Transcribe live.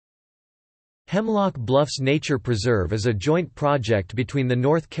Hemlock Bluffs Nature Preserve is a joint project between the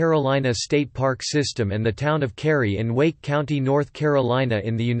North Carolina State Park System and the town of Cary in Wake County, North Carolina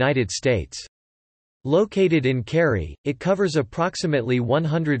in the United States. Located in Cary, it covers approximately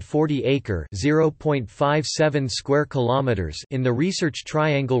 140-acre (0.57 square kilometers) in the Research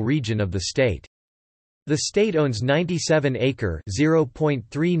Triangle region of the state. The state owns 97-acre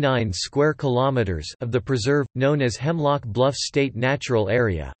 (0.39 square kilometers) of the preserve, known as Hemlock Bluffs State Natural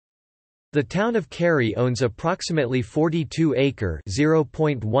Area. The town of Cary owns approximately 42-acre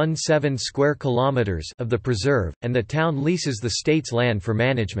 (0.17 square kilometers) of the preserve, and the town leases the state's land for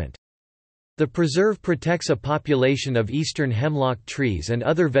management. The preserve protects a population of eastern hemlock trees and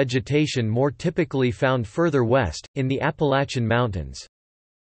other vegetation more typically found further west, in the Appalachian Mountains.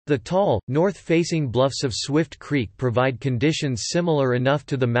 The tall, north-facing bluffs of Swift Creek provide conditions similar enough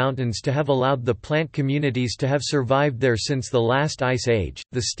to the mountains to have allowed the plant communities to have survived there since the last ice age.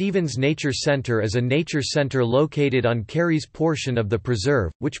 The Stevens Nature Center is a nature center located on Cary's portion of the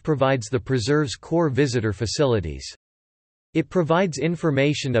preserve, which provides the preserve's core visitor facilities. It provides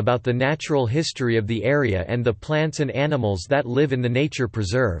information about the natural history of the area and the plants and animals that live in the nature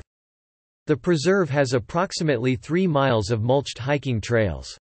preserve. The preserve has approximately 3 miles of mulched hiking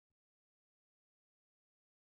trails.